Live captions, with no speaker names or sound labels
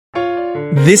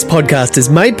This podcast is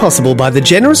made possible by the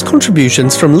generous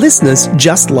contributions from listeners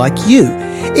just like you.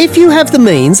 If you have the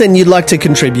means and you'd like to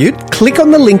contribute, click on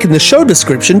the link in the show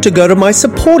description to go to my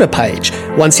supporter page.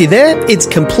 Once you're there, it's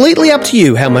completely up to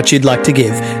you how much you'd like to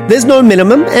give. There's no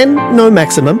minimum and no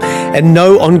maximum and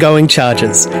no ongoing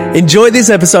charges. Enjoy this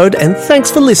episode and thanks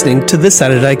for listening to the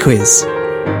Saturday Quiz.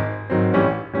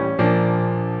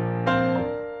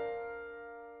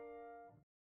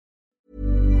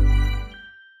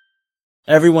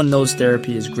 Everyone knows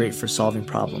therapy is great for solving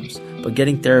problems, but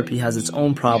getting therapy has its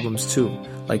own problems too,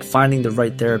 like finding the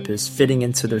right therapist, fitting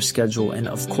into their schedule, and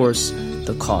of course,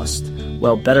 the cost.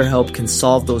 Well, BetterHelp can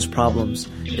solve those problems.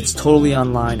 It's totally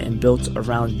online and built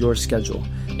around your schedule.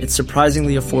 It's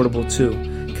surprisingly affordable too.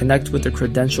 Connect with a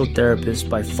credentialed therapist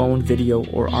by phone, video,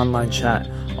 or online chat,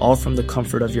 all from the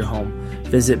comfort of your home.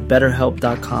 Visit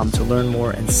BetterHelp.com to learn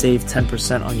more and save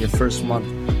 10% on your first month.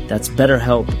 That's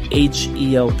BetterHelp,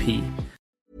 H-E-L-P.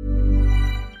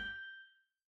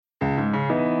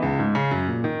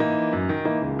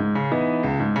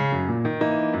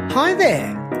 Hi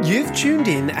there! You've tuned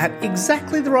in at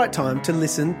exactly the right time to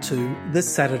listen to the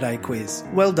Saturday Quiz.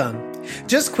 Well done.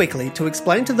 Just quickly, to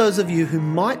explain to those of you who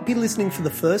might be listening for the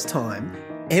first time,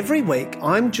 every week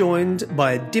I'm joined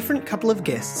by a different couple of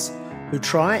guests who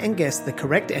try and guess the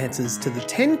correct answers to the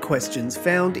 10 questions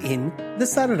found in the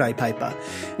Saturday paper,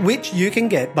 which you can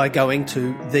get by going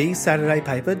to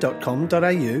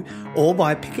thesaturdaypaper.com.au or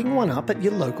by picking one up at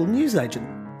your local newsagent.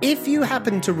 If you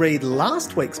happen to read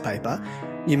last week's paper,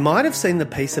 you might have seen the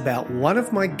piece about one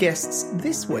of my guests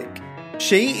this week.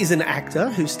 She is an actor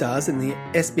who stars in the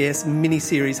SBS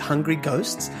miniseries Hungry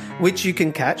Ghosts, which you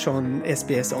can catch on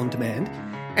SBS On Demand.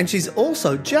 And she's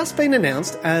also just been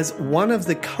announced as one of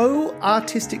the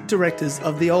co-artistic directors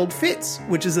of The Old Fitz,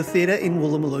 which is a theatre in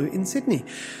Woolloomooloo in Sydney.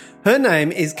 Her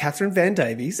name is Catherine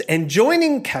Van-Davies, and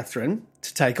joining Catherine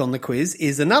to take on the quiz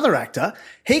is another actor.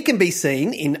 He can be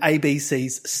seen in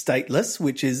ABC's Stateless,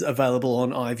 which is available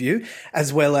on iView,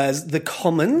 as well as The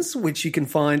Commons, which you can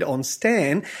find on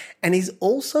Stan, and he's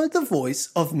also the voice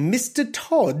of Mr.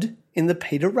 Todd in the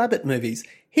Peter Rabbit movies.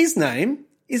 His name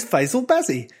is Fayssal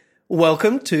Bazzi.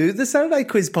 Welcome to the Saturday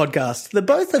Quiz podcast, the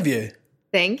both of you.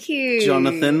 Thank you.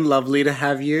 Jonathan, lovely to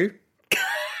have you.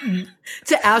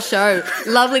 To our show.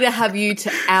 Lovely to have you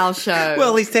to our show.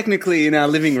 Well, he's technically in our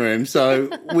living room, so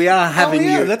we are having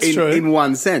you in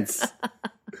one sense.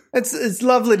 It's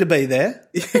lovely to be there.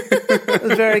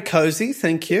 It's very cozy,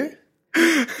 thank you.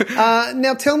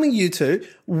 Now tell me, you two,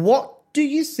 what do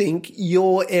you think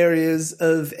your areas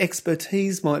of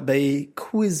expertise might be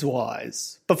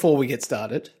quiz-wise before we get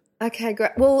started? Okay, great.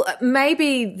 Well,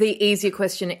 maybe the easier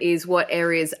question is what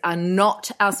areas are not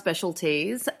our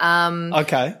specialties.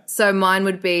 Okay. So mine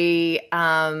would be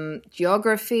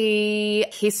geography,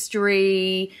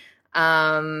 history,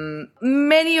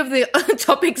 many of the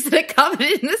topics that are covered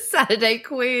in the Saturday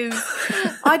quiz.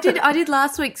 I did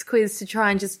last week's quiz to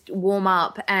try and just warm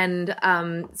up and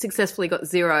successfully got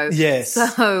 0. Yes.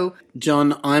 So,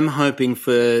 John, I'm hoping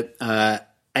for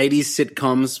 80s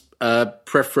sitcoms,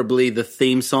 preferably the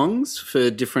theme songs for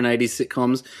different 80s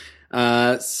sitcoms,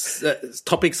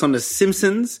 topics on The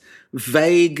Simpsons,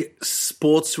 vague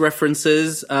sports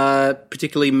references,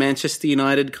 particularly Manchester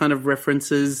United kind of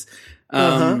references.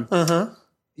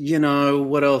 You know,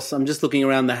 what else? I'm just looking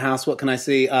around the house. What can I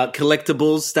see?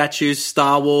 Collectibles, statues,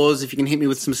 Star Wars. If you can hit me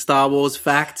with some Star Wars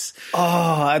facts. Oh,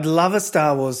 I'd love a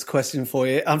Star Wars question for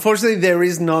you. Unfortunately, there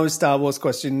is no Star Wars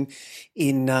question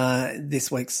in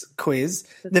this week's quiz.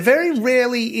 There very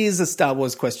rarely is a Star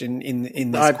Wars question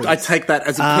in this quiz. I take that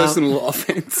as a personal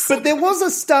offense. But there was a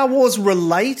Star Wars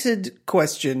related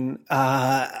question,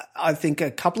 I think a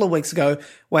couple of weeks ago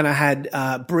when I had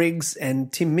Briggs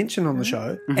and Tim Minchin on the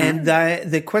show. Mm-hmm. And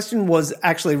the question was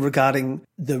actually regarding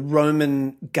the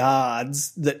Roman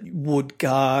guards that would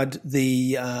guard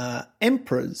the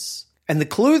emperors. And the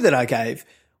clue that I gave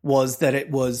was that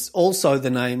it was also the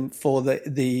name for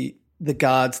the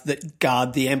guards that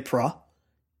guard the emperor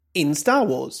in Star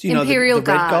Wars. You Imperial know,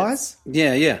 the red guards. guys?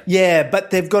 Yeah. Yeah,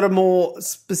 but they've got a more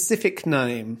specific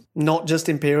name, not just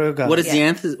Imperial guards. What is the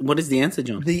answer? What is the answer,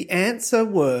 John? The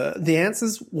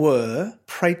answers were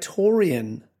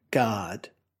Praetorian Guard.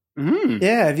 Mm.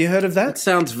 Yeah, have you heard of that? That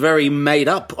sounds very made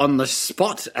up on the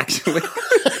spot, actually.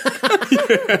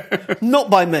 Not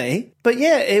by me, but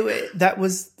yeah, that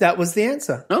was the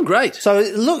answer. Oh, great. So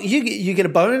look, you get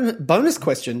a bonus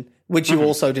question, which you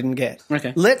also didn't get.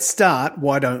 Okay. Let's start,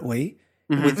 why don't we,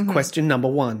 with question number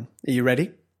 1. Are you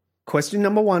ready? Question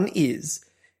number 1 is,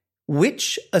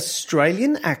 which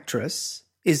Australian actress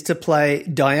is to play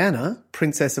Diana,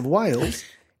 Princess of Wales,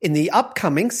 in the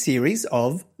upcoming series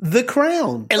of The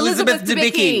Crown? Elizabeth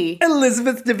Debicki.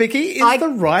 Elizabeth Debicki is the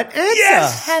right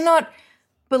answer. Cannot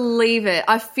believe it.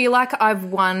 I feel like I've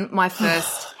won my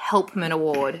first Helpman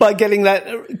Award. By getting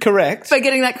that correct. By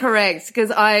getting that correct,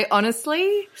 because I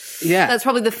honestly, that's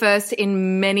probably the first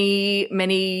in many,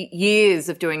 many years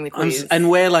of doing the quiz. And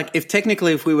we're like,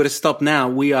 if we were to stop now,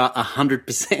 we are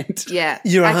 100%. Yeah.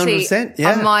 You're Actually, 100%,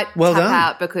 yeah. I might Well tap done.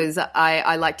 out because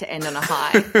I like to end on a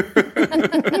high.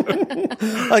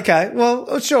 Okay,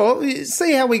 well, sure.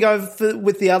 See how we go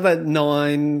with the other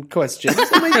 9 questions.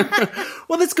 I mean,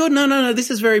 Well, that's good. No. This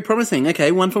is very promising.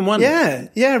 Okay, 1 from 1. yeah,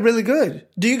 really good.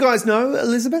 Do you guys know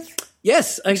Elizabeth?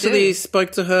 Yes, I actually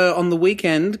spoke to her on the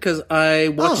weekend because I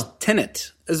watched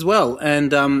Tenet as well,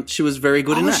 and she was very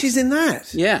good in that. She's in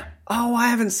that. Yeah. Oh, I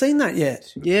haven't seen that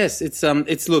yet. Yes, it's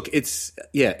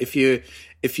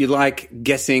if you like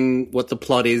guessing what the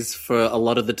plot is for a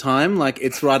lot of the time, like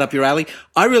it's right up your alley.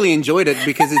 I really enjoyed it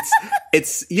because it's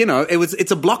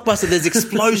it's a blockbuster. There's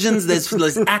explosions, there's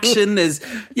action,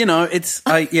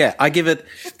 I give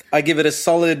it a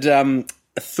solid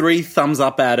 3 thumbs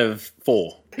up out of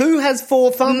 4. Who has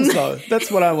 4 thumbs though? That's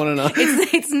what I want to know.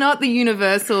 It's not the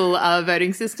universal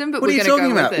voting system, but What are we're you going to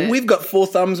talking go about? with it. We've got 4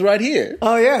 thumbs right here.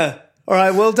 Oh yeah. All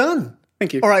right, well done.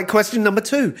 Thank you. All right, question number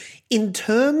 2. In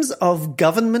terms of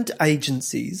government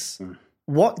agencies,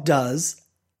 what does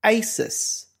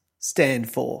ASIS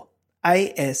stand for?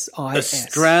 ASIS.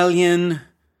 Australian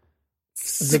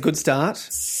It's a good start.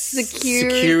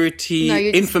 Security No,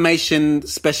 you're just- Information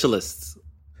Specialists.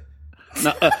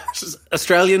 No,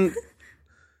 Australian.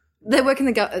 They work in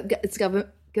the it's government.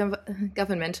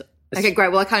 Okay,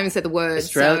 great. Well, I can't even say the word.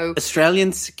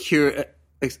 Australian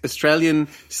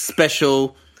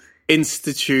Special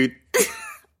Institute.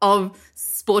 Of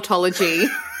sportology.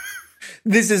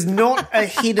 This is not a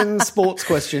hidden sports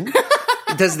question.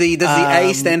 Does the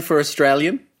A stand for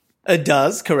Australian? It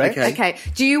does, correct. Okay.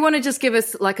 Do you want to just give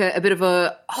us like a bit of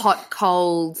a hot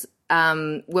cold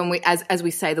when we as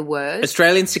we say the word?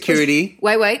 Australian Security.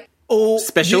 Wait. Or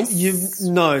Special?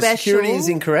 No, Special? security is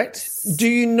incorrect. Do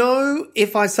you know,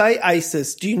 if I say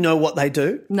ASIS, do you know what they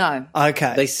do? No.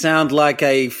 Okay. They sound like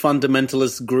a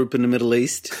fundamentalist group in the Middle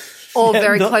East. Or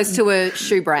very close to a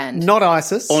shoe brand. Not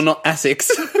ISIS. Or not ASICS.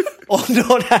 Or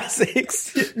not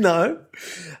ASICS. No.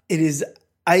 It is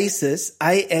ASIS,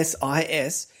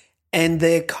 ASIS, and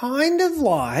they're kind of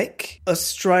like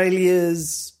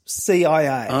Australia's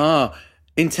CIA. Oh,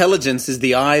 intelligence is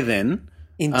the I then.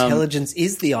 Intelligence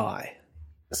is the I.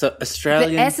 So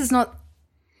Australian. The S is not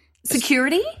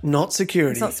security? Not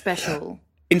security. It's not special.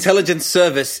 Intelligence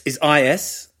Service is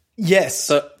IS.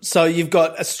 Yes. So you've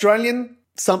got Australian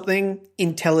something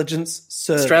intelligence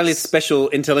service. Australia's Special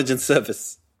Intelligence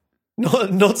Service.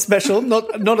 Not special,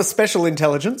 not a special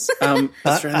intelligence.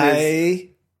 Australia's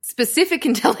Specific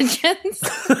intelligence.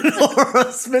 Or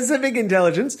a specific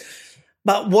intelligence.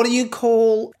 But what do you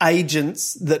call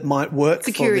agents that might work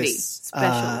Security. for this?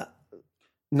 Special.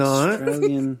 No.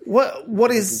 Australian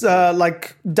What is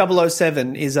like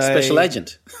 007 is a Special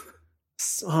Agent.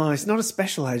 Oh, it's not a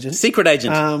special agent. Secret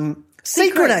Agent.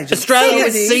 Secret agent.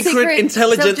 Australia's Secret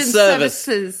Intelligence Service.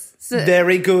 Services.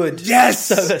 Very good. Yes!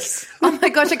 Service. Oh my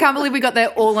gosh, I can't believe we got there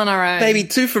all on our own. Maybe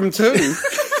 2 from 2.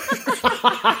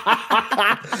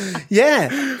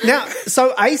 Yeah. Now,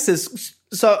 so ASIS.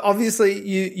 So obviously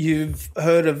you've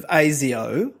heard of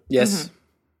ASIO, Yes.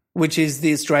 which is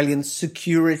the Australian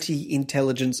Security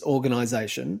Intelligence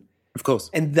Organisation, Of course.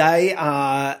 and they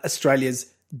are Australia's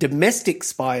domestic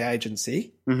spy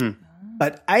agency.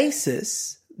 But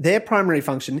ASIS, their primary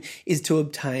function is to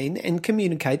obtain and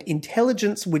communicate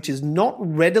intelligence which is not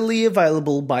readily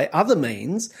available by other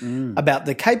means about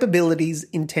the capabilities,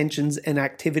 intentions and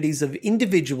activities of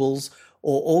individuals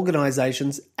or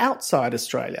organisations outside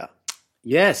Australia.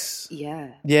 Yes. Yeah.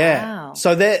 Yeah. Wow.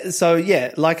 So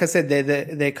like I said,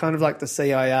 they're kind of like the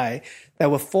CIA. They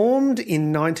were formed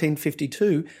in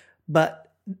 1952,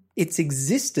 but its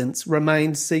existence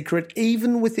remained secret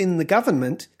even within the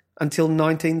government until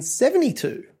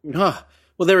 1972. Oh,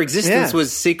 well, their existence Yeah.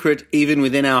 was secret even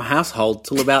within our household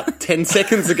till about 10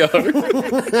 seconds ago.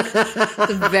 It's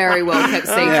a very well kept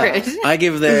secret. I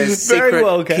give their Very secret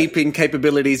well kept. keeping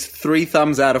capabilities 3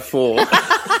 thumbs out of 4.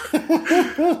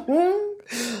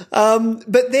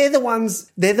 But they're the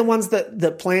ones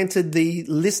that planted the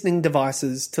listening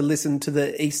devices to listen to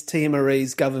the East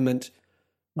Timorese government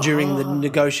during the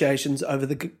negotiations over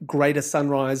the Greater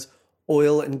Sunrise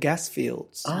oil and gas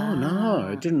fields. Oh, no.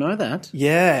 I didn't know that.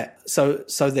 Yeah. So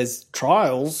there's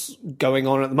trials going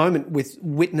on at the moment with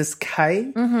Witness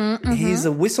K. He's a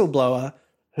whistleblower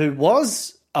who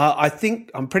was,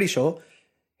 I'm pretty sure,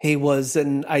 he was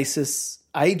an ASIS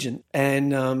agent,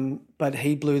 and but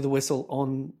he blew the whistle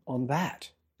on that.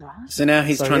 So now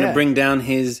he's trying to bring down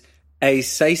his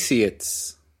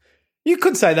associates. You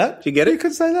could say that. Do you get it? You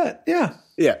could say that. Yeah.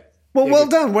 Yeah. Well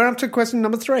done. We're up to question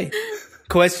number 3.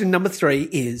 Question number 3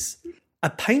 is, a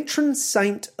patron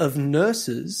saint of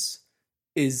nurses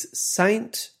is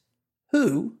Saint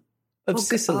who of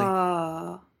Sicily?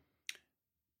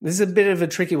 This is a bit of a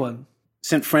tricky one.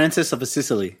 St. Francis of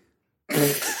Assisi.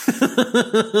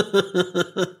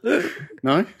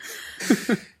 No? It's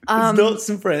not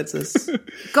St. Francis.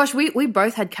 Gosh, we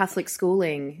both had Catholic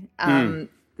schooling.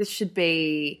 This should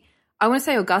be, I want to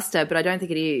say Augusta, but I don't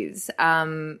think it is.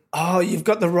 You've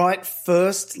got the right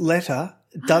first letter.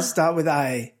 It does start with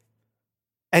A.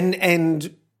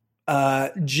 And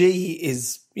G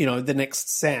is, the next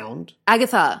sound.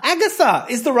 Agatha. Agatha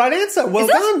is the right answer. Well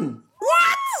done.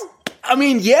 What? I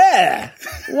mean, yeah.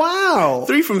 Wow.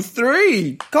 3 from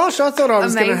 3. Gosh, I thought I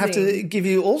was going to have Amazing. to give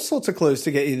you all sorts of clues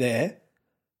to get you there.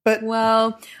 But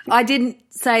Well, I didn't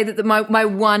say that my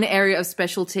one area of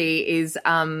specialty is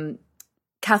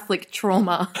Catholic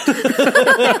trauma.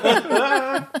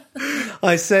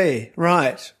 I see.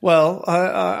 Right. Well,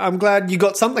 I'm glad you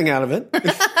got something out of it.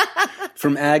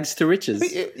 From Ags to riches.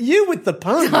 You with the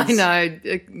puns. I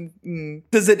know.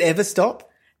 Does it ever stop?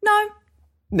 No,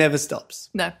 Never stops.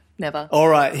 no, never. All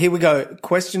right, here we go.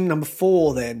 Question number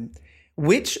 4 then.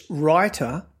 Which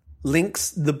writer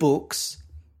links the books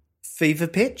Fever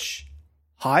Pitch,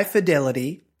 High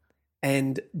Fidelity,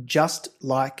 and Just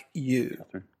Like You?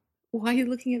 Why are you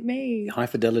looking at me? High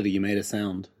Fidelity, you made a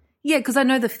sound. Yeah, because I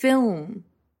know the film.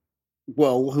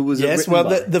 Well, who was it Yes, written well,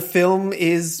 by? the film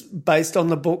is based on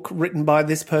the book written by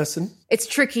this person. It's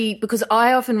tricky because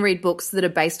I often read books that are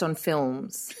based on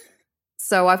films.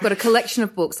 So I've got a collection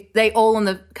of books. They all on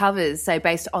the covers say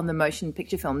based on the motion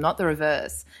picture film, not the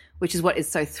reverse, which is what is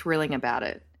so thrilling about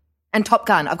it. And Top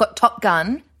Gun. I've got Top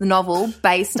Gun, the novel,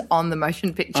 based on the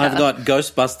motion picture. I've got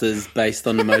Ghostbusters based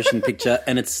on the motion picture,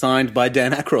 and it's signed by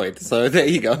Dan Aykroyd. So there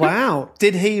you go. Wow.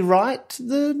 Did he write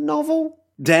the novel?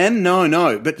 Dan?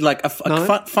 No. But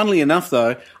No? funnily enough,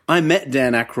 though, I met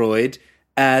Dan Aykroyd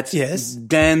at Yes.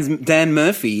 Dan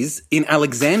Murphy's in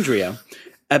Alexandria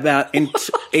about in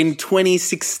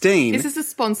 2016. Is this a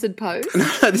sponsored post?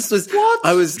 This was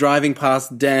I was driving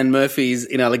past Dan Murphy's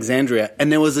in Alexandria,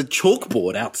 and there was a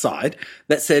chalkboard outside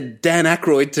that said Dan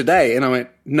Aykroyd today, and I went,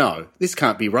 no, this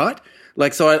can't be right.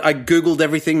 So I Googled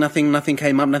everything, nothing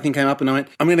came up, and I went,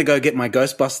 I'm going to go get my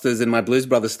Ghostbusters and my Blues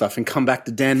Brothers stuff and come back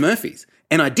to Dan Murphy's.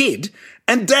 And I did,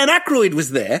 and Dan Aykroyd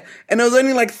was there, and there was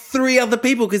only 3 other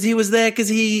people because he was there because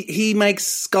he makes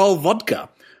Skull vodka.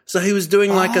 So he was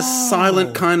doing a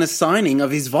silent kind of signing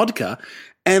of his vodka,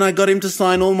 and I got him to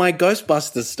sign all my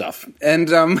Ghostbusters stuff and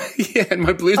and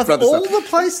my Blues Of Brothers all stuff. the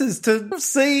places to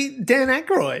see Dan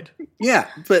Aykroyd. Yeah,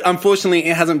 but unfortunately,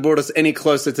 it hasn't brought us any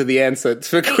closer to the answer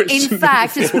for question. In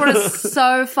fact, it's brought us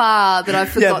so far that I've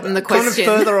forgotten the question.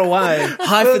 Kind of further away.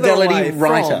 High Further fidelity away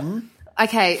writer. from-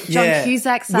 Okay, John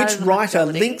Cusack side Which of writer High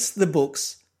Fidelity. links the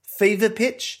books Fever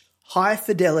Pitch, High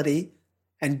Fidelity,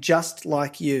 and Just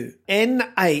Like You?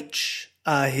 NH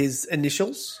are his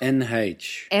initials.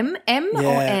 NH. M or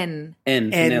Yeah. N? N.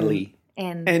 Nelly.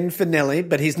 N. N for Nelly,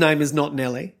 but his name is not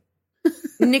Nelly.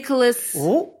 Nicholas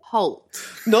Oh, Holt.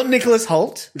 not Nicholas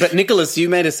Holt, But Nicholas, you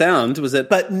made a sound. Was it?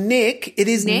 but Nick. It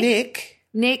is Nick?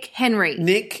 Nick Henry.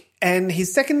 Nick, and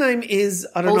his second name is,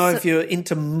 I don't know Also- if you're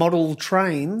into model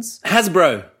trains.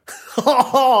 Hasbro.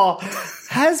 Oh,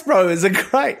 Hasbro is a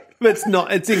great, but it's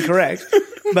not, it's incorrect.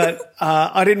 But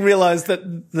I didn't realize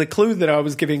that the clue that I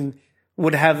was giving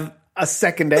would have a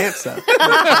second answer.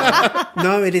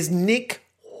 No, it is Nick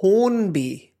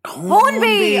Hornby.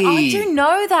 Hornby. I do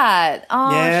know that.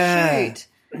 Oh, Yeah. shoot.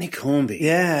 Nick Hornby.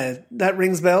 Yeah, that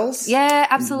rings bells. Yeah,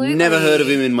 absolutely. Never heard of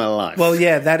him in my life. Well,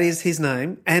 yeah, that is his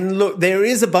name. And look, there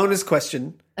is a bonus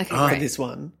question Okay, for great. this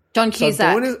one. John So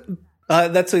Cusack.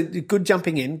 that's a good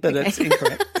jumping in, but it's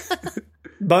incorrect.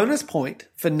 Bonus point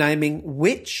for naming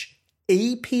which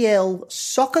EPL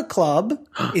soccer club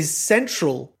is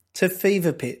central to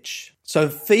Fever Pitch. So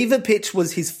Fever Pitch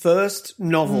was his first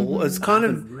novel. It's kind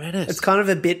of read it. It's kind of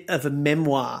a bit of a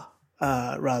memoir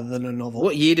rather than a novel.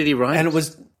 what year did he write? And it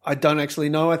was, I don't actually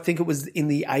know. I think it was in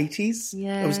the 80s.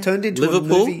 Yeah. It was turned into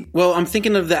Liverpool? a movie. Well, I'm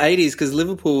thinking of the 80s because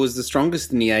Liverpool was the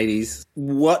strongest in the 80s.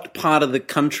 What part of the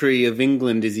country of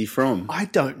England is he from? I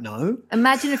don't know.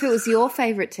 Imagine if it was your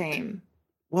favourite team.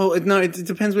 Well, no, it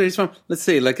depends where he's from. Let's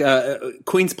see,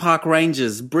 Queen's Park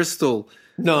Rangers, Bristol,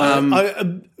 No.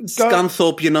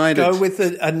 Scunthorpe United. Go with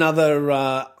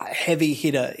another heavy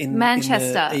hitter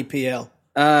Manchester. in the EPL.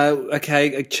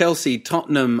 Okay, Chelsea,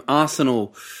 Tottenham,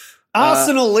 Arsenal,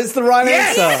 Arsenal is the right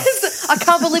answer. I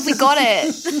can't believe we got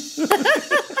it.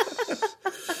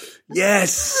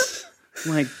 Yes.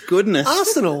 My goodness.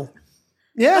 Arsenal.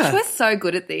 Yeah. We're so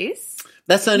good at this.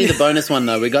 That's only the bonus one,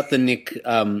 though. We got the Nick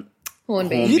Hornby.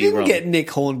 You didn't wrong. get Nick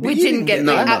Hornby. We You didn't get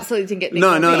No, Nick. no. Absolutely didn't get Nick.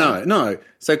 No. Hornby.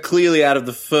 So clearly out of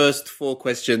the first 4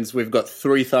 questions, we've got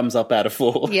 3 thumbs up out of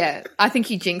 4. Yeah, I think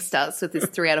you jinxed us with this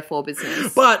 3 out of 4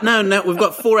 business. But no, we've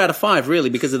got 4 out of 5, really,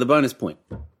 because of the bonus point.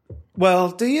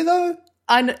 Well, do you though?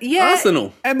 Yeah.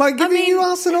 Arsenal. Am I giving you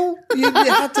Arsenal? You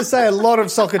had to say a lot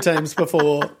of soccer teams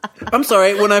before. I'm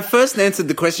sorry, when I first answered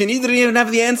the question, you didn't even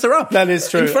have the answer up. That is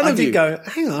true. In front I of did you. go,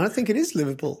 hang on, I think it is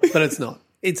Liverpool. But it's not.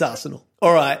 It's Arsenal.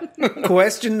 All right.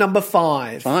 Question number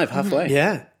 5. 5, halfway.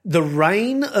 Yeah. The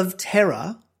Reign of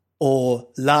Terror, or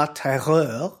La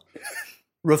Terreur,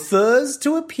 refers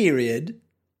to a period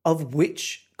of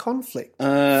which conflict?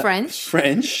 French.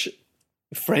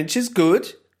 French is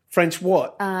good. French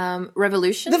what?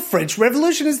 Revolution. The French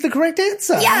Revolution is the correct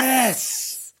answer.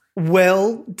 Yes.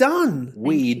 Well done.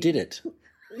 We did it.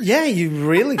 Yeah, you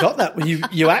really got that.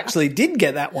 You actually did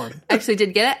get that one. Actually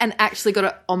did get it and actually got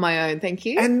it on my own. Thank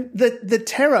you. And the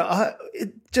terror,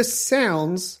 it just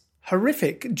sounds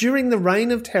horrific. During the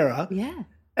Reign of Terror, yeah.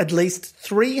 at least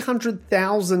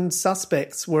 300,000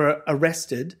 suspects were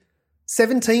arrested,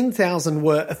 17,000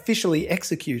 were officially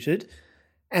executed,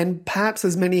 and perhaps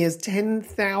as many as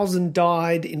 10,000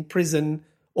 died in prison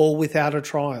or without a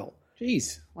trial.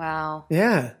 Jeez. Wow.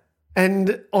 Yeah.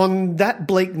 And on that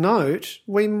bleak note,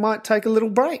 we might take a little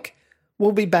break.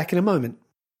 We'll be back in a moment.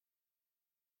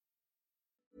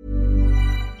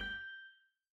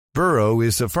 Burrow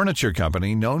is a furniture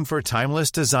company known for timeless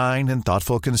design and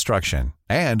thoughtful construction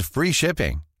and free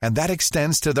shipping, and that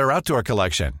extends to their outdoor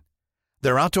collection.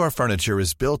 Their outdoor furniture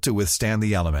is built to withstand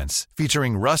the elements,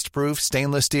 featuring rust-proof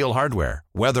stainless steel hardware,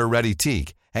 weather-ready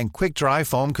teak, and quick-dry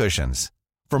foam cushions.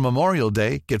 For Memorial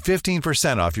Day, get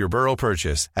 15% off your Burrow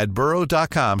purchase at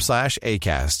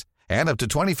burrow.com/ACAST and up to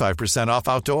 25% off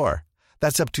outdoor.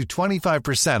 That's up to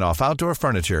 25% off outdoor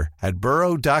furniture at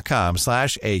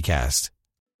burrow.com/ACAST.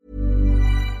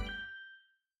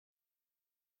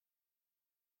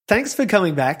 Thanks for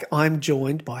coming back. I'm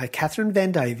joined by Catherine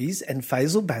Van-Davies and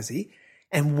Fayssal Bazzi,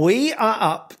 and we are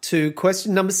up to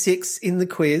question number 6 in the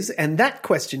quiz, and that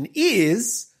question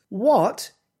is,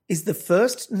 what is the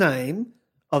first name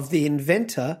of the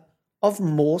inventor of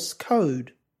Morse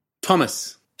code?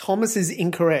 Thomas. Thomas is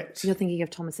incorrect. You're thinking of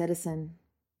Thomas Edison.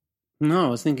 No, I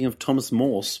was thinking of Thomas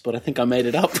Morse, but I think I made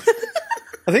it up.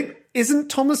 I think, isn't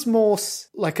Thomas Morse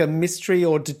like a mystery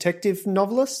or detective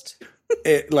novelist?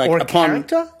 Or a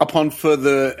character? Upon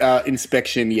further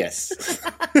inspection, yes.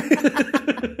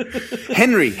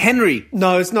 Henry.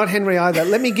 No, it's not Henry either.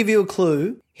 Let me give you a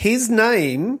clue. His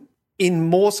name in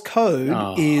Morse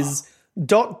code is ...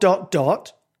 dash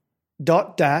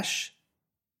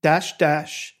dash ... dash ...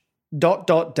 dash ...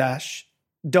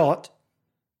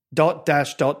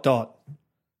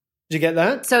 Did you get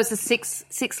that? So it's a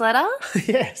six letter?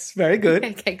 Yes, very good.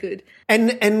 Okay, good.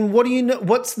 And what do you know?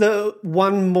 What's the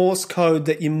one Morse code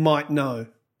that you might know?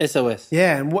 SOS.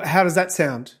 Yeah, and how does that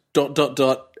sound? ...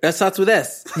 That starts with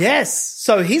S. Yes.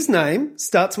 So his name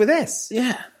starts with S.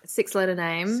 Yeah. 6-letter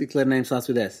name. 6-letter name starts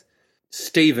with S.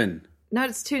 Stephen. No,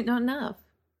 it's not enough.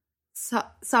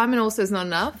 Simon also is not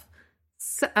enough.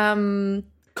 Kind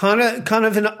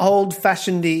of an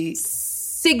old-fashioned-y...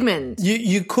 Sigmund.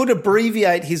 You could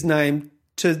abbreviate his name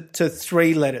to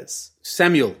 3 letters.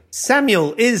 Samuel.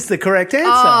 Samuel is the correct answer.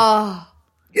 Oh.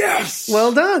 Yes.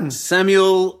 Well done.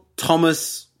 Samuel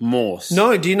Thomas Morse.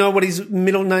 No, do you know what his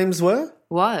middle names were?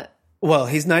 What? Well,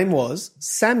 his name was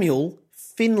Samuel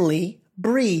Finley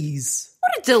Breeze.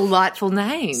 What a delightful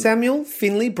name. Samuel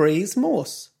Finley Breeze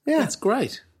Morse. Yeah, That's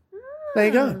great. there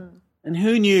you go. And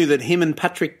who knew that him and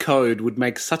Patrick Code would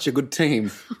make such a good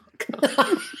team?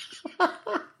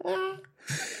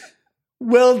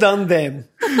 Well done, them.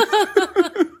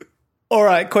 All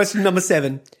right, question number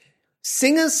 7.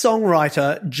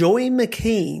 Singer-songwriter Joy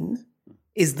McKean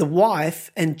is the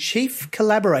wife and chief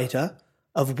collaborator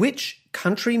of which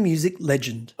country music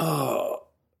legend?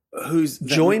 Who's that?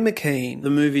 Joy McKean. The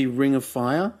movie Ring of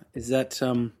Fire? Is that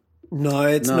No,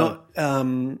 it's No.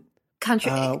 not.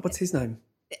 Country. What's his name?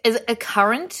 Is it a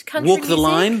current country Walk the music?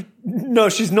 Line? No,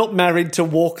 she's not married to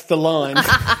Walk the Line.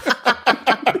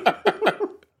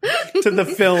 To the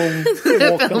film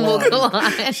Walk the Walk the Line.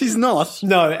 Line. She's not.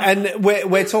 No, and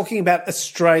we're talking about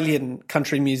Australian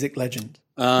country music legend.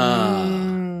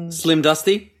 Slim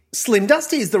Dusty? Slim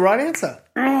Dusty is the right answer.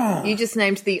 You just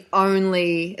named the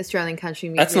only Australian country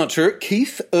music. That's not true.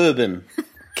 Keith Urban.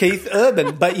 Keith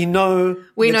Urban, but you know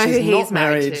We that know who she's he's not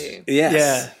married married to. Yes.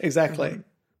 Yeah, exactly.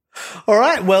 All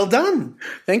right, well done.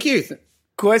 Thank you.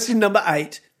 Question number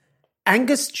 8.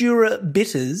 Angostura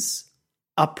bitters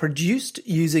are produced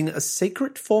using a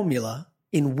secret formula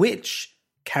in which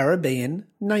Caribbean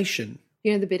nation?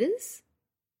 You know the bitters?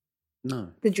 No.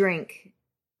 The drink.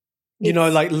 You know,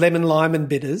 like lemon, lime and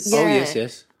bitters. Yeah. Oh,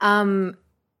 yes.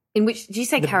 In which, did you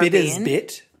say The Caribbean? bitters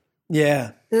bit.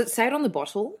 Yeah. Does it say it on the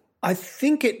bottle? I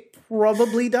think it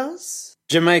probably does.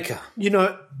 Jamaica. You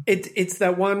know, it's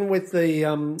that one with the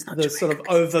sort of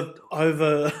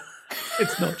over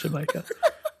it's not Jamaica.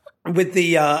 With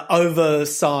the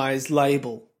oversized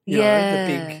label. You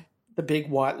know, the big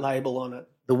white label on it.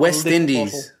 The West little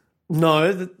Indies. bottle.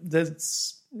 No,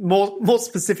 that's more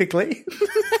specifically.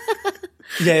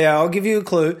 Yeah, I'll give you a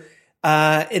clue.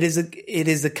 It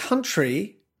is a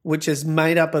country which is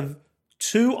made up of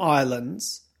 2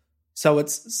 islands, so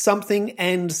it's something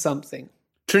and something.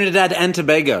 Trinidad and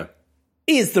Tobago.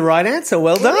 Is the right answer.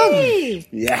 Well done. Hey,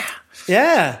 Yeah.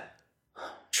 Yeah.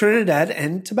 Trinidad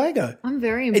and Tobago. I'm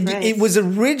very impressed. It was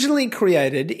originally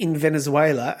created in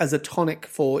Venezuela as a tonic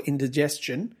for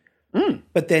indigestion,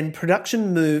 but then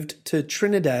production moved to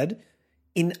Trinidad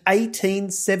in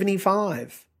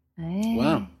 1875. Hey.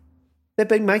 Wow. They've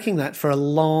been making that for a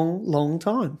long, long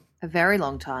time. A very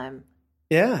long time.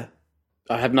 Yeah.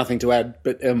 I have nothing to add,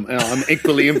 but I'm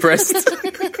equally impressed.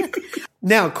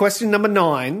 Now, question number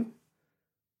 9.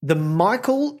 The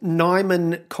Michael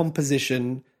Nyman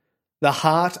composition, The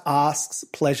Heart Asks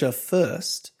Pleasure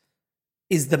First,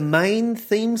 is the main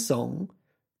theme song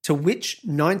to which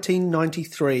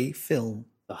 1993 film?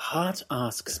 The heart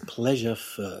asks pleasure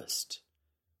first.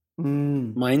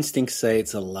 My instincts say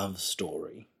it's a love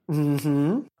story.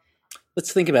 Mm-hmm.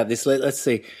 Let's think about this. Let's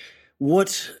see.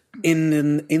 What in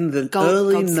the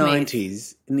early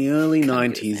 90s, in the early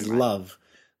 90s, love.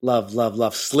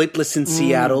 Sleepless in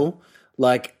Seattle.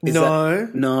 Like, is No.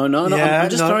 that, no. Yeah, I'm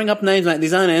just no. throwing up names. Like,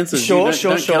 these aren't answers. Sure.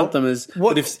 Don't count them as.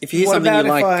 What, but if you hear what something you about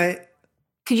like, if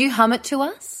Could you hum it to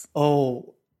us?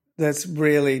 Oh, that's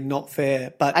really not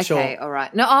fair, but Okay, sure. all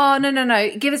right. No.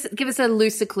 Give us a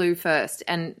looser clue first,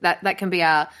 and that can be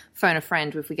our phone a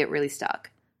friend if we get really stuck.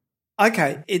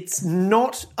 Okay, it's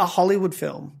not a Hollywood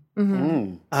film.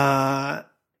 Mm-hmm.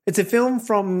 It's a film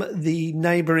from the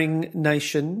neighbouring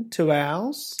nation to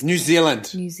ours. New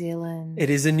Zealand. New Zealand. It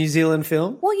is a New Zealand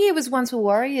film. What year was Once Were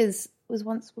Warriors? Was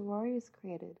Once Were Warriors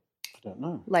created? I don't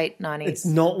know. Late 90s. It's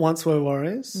not Once Were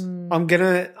Warriors. I'm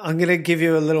gonna give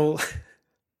you a little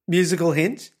musical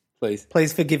hint. Please.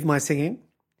 Please forgive my singing.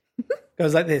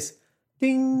 Goes like this: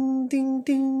 ding ding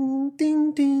ding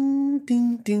ding ding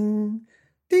ding ding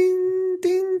ding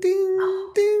ding ding ding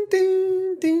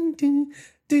ding ding ding.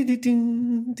 Ding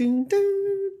ding ding ding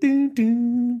ding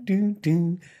ding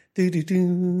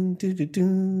ding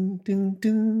ding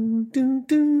ding ding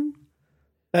ding.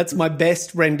 That's my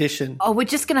best rendition. Oh, we're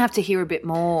just going to have to hear a bit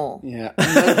more. Yeah.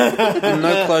 I'm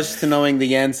no close to knowing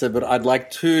the answer, but I'd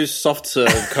like 2 soft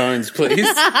serve cones, please.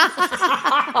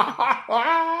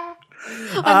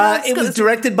 It was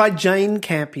directed by Jane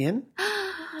Campion.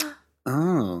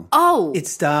 Oh. It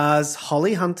stars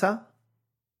Holly Hunter,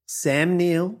 Sam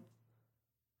Neill,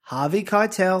 Harvey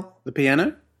Keitel, The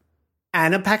piano?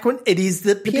 Anna Paquin. It is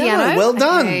the piano. piano? Well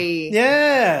done. Okay.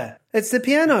 Yeah, it's the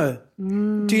piano.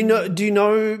 Do you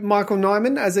know Michael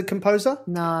Nyman as a composer?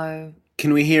 No.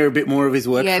 Can we hear a bit more of his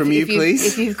work from you, please?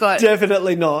 If you've got...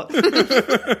 Definitely not.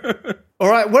 All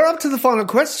right, we're up to the final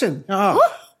question. Oh,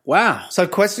 wow. So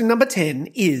question number 10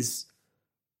 is,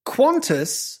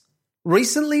 Qantas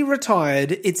recently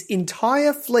retired its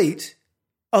entire fleet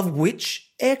of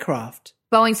which aircraft?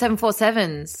 Boeing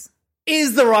 747s.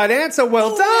 Is the right answer.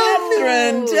 Well done.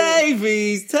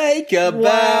 Van-Davies, take a bow.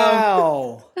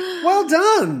 Wow. Well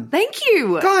done. Thank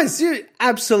you. Guys, you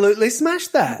absolutely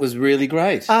smashed that. It was really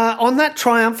great. On that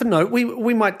triumphant note,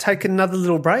 we might take another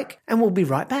little break and we'll be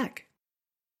right back.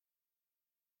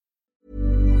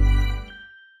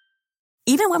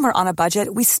 Even when we're on a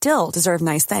budget, we still deserve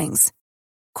nice things.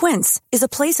 Quince is a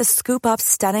place to scoop up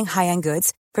stunning high-end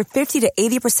goods for 50 to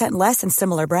 80% less than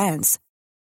similar brands.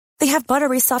 They have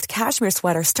buttery soft cashmere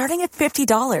sweaters starting at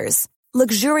 $50,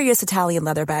 luxurious Italian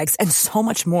leather bags, and so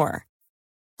much more.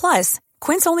 Plus,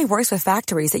 Quince only works with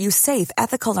factories that use safe,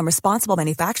 ethical, and responsible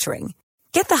manufacturing.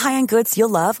 Get the high-end goods you'll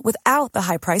love without the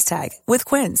high price tag with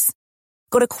Quince.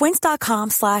 Go to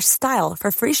quince.com/style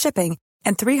for free shipping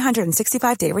and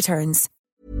 365-day returns.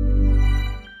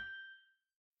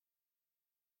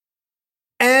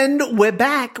 And we're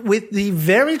back with the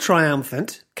very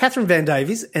triumphant Catherine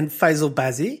Van-Davies and Fayssal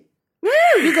Bazzi.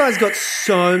 You guys got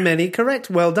so many correct.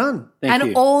 Well done. Thank and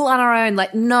you. all on our own,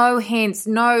 like no hints,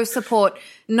 no support,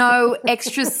 no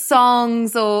extra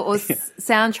songs or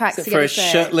soundtracks to For get a us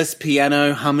there. shirtless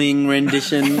piano humming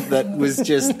rendition that was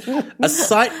just a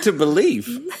sight to believe.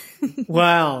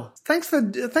 Wow. Thanks for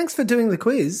doing the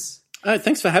quiz. Oh,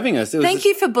 thanks for having us. Thank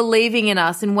you for believing in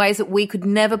us in ways that we could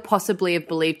never possibly have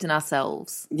believed in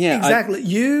ourselves. Yeah, Exactly.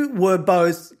 You were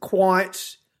both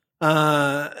quite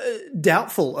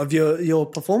doubtful of your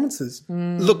performances.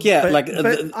 Look, yeah, But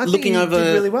I think you did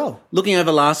really well. Looking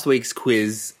over last week's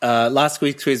quiz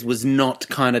was not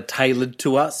kind of tailored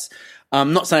to us.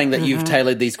 I'm not saying that you've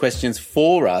tailored these questions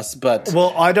for us, but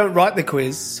Well, I don't write the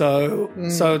quiz, so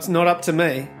it's not up to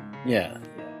me. yeah.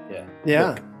 Yeah.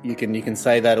 Look, you can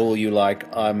say that all you like.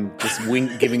 I'm just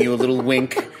giving you a little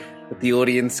wink that the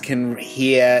audience can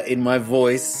hear in my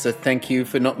voice. So thank you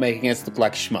for not making us look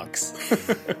like schmucks.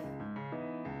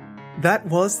 That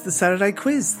was the Saturday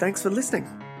quiz. Thanks for listening.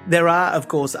 There are, of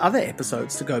course, other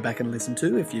episodes to go back and listen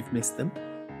to if you've missed them.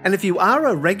 And if you are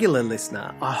a regular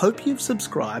listener, I hope you've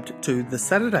subscribed to the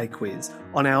Saturday quiz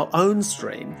on our own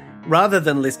stream rather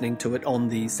than listening to it on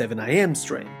the 7am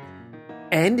stream.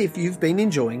 And if you've been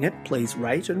enjoying it, please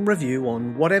rate and review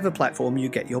on whatever platform you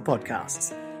get your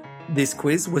podcasts. This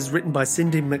quiz was written by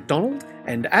Cindy McDonald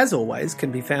and, as always, can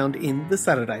be found in the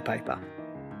Saturday paper.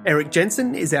 Eric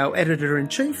Jensen is our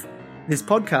editor-in-chief. This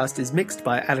podcast is mixed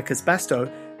by Atticus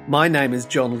Bastow. My name is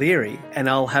John Leary, and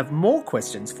I'll have more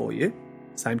questions for you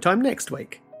same time next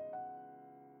week.